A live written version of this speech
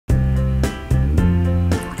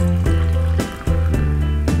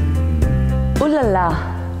Ouh là là,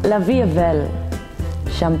 la vie est belle.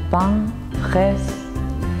 Champagne, fraises,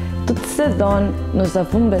 toutes ces dont nous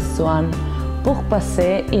avons besoin pour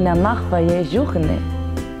passer une merveilleuse journée.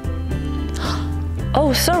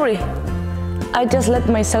 Oh, sorry, I just let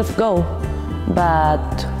myself go.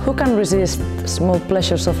 But who can resist small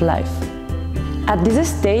pleasures of life? At this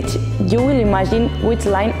stage, you will imagine which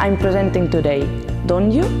line I'm presenting today,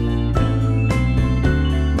 don't you?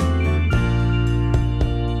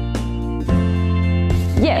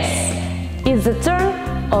 Yes, it's the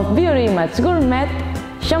turn of Beauty Image Gourmet,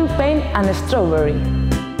 Champagne and Strawberry.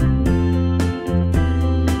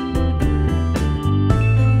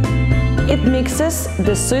 It mixes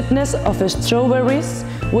the sweetness of strawberries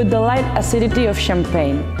with the light acidity of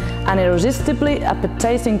champagne, an irresistibly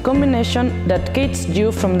appetizing combination that catches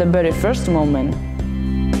you from the very first moment.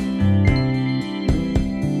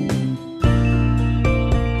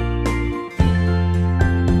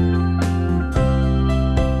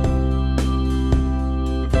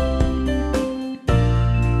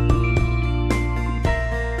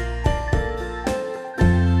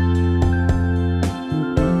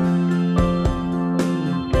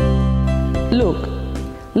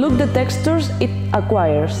 Look the textures it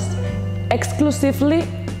acquires, exclusively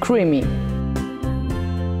creamy.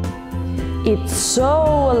 It's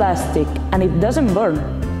so elastic and it doesn't burn.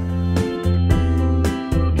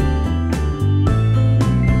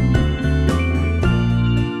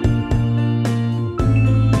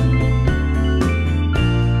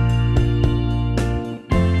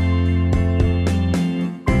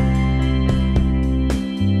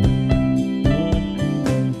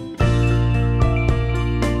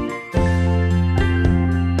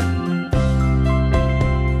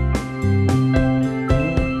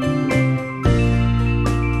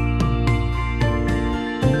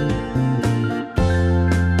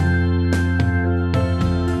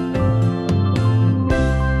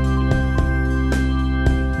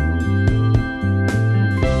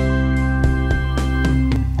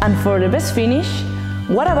 And for the best finish,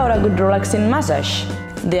 what about a good relaxing massage?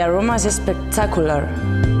 The aroma is spectacular.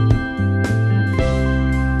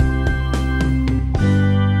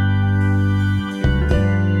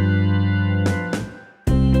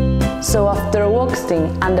 So after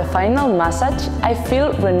waxing and the final massage, I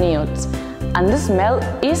feel renewed, and the smell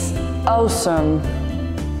is awesome.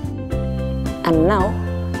 And now,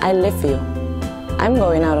 I leave you. I'm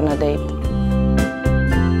going out on a date.